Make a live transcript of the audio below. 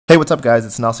Hey, what's up guys?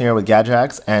 It's Nelson here with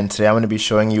Gadget, and today I'm going to be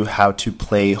showing you how to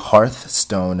play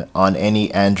Hearthstone on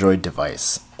any Android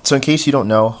device. So in case you don't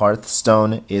know,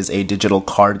 Hearthstone is a digital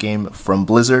card game from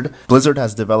Blizzard. Blizzard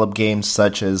has developed games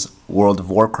such as World of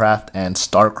Warcraft and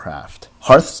StarCraft.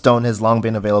 Hearthstone has long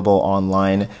been available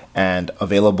online and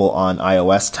available on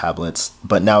iOS tablets,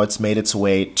 but now it's made its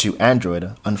way to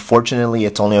Android. Unfortunately,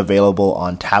 it's only available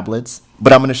on tablets,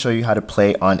 but I'm going to show you how to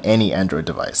play on any Android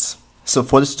device. So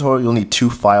for this tutorial, you'll need two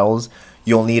files.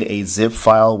 You'll need a zip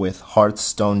file with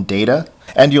Hearthstone data,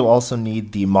 and you'll also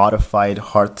need the modified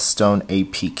Hearthstone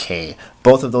APK.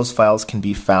 Both of those files can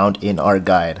be found in our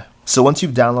guide. So once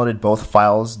you've downloaded both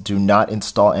files, do not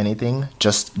install anything,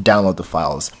 just download the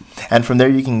files. And from there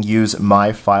you can use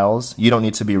My Files. You don't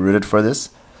need to be rooted for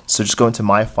this, so just go into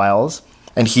My Files,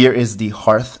 and here is the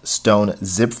Hearthstone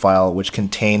zip file which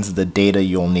contains the data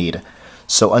you'll need.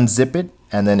 So unzip it,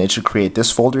 and then it should create this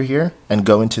folder here, and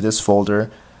go into this folder,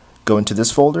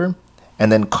 and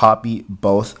then copy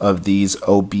both of these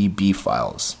OBB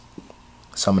files.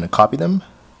 So I'm going to copy them.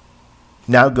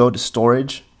 Now go to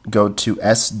storage, go to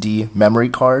SD memory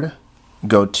card,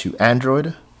 go to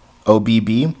Android,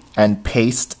 OBB, and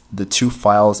paste the two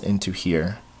files into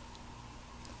here.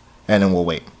 And then we'll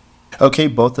wait. Okay,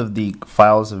 both of the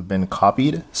files have been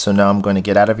copied, so now I'm going to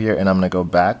get out of here and I'm going to go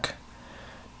back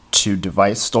to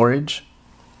device storage.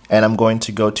 And I'm going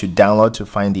to go to download to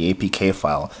find the APK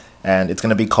file, and it's going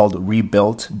to be called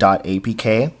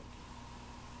rebuilt.apk.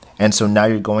 And so now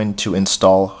you're going to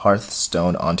install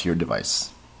Hearthstone onto your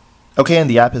device. Okay, and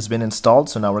the app has been installed,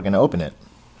 so now we're going to open it.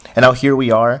 And now here we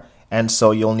are, and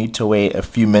so you'll need to wait a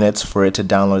few minutes for it to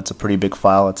download. It's a pretty big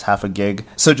file, it's half a gig,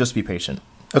 so just be patient.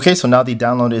 Okay, so now the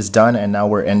download is done, and now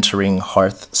we're entering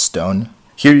Hearthstone.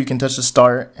 Here you can touch the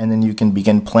start, and then you can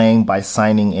begin playing by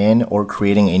signing in or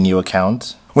creating a new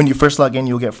account. When you first log in,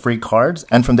 you'll get free cards,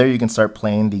 and from there you can start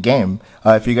playing the game.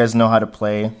 If you guys know how to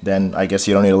play, then I guess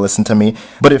you don't need to listen to me.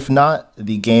 But if not,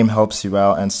 the game helps you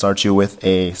out and starts you with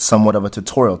a somewhat of a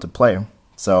tutorial to play.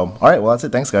 So, alright, well that's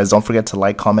it. Thanks guys. Don't forget to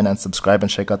like, comment, and subscribe,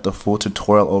 and check out the full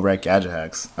tutorial over at Gadget.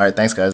 Alright, thanks guys.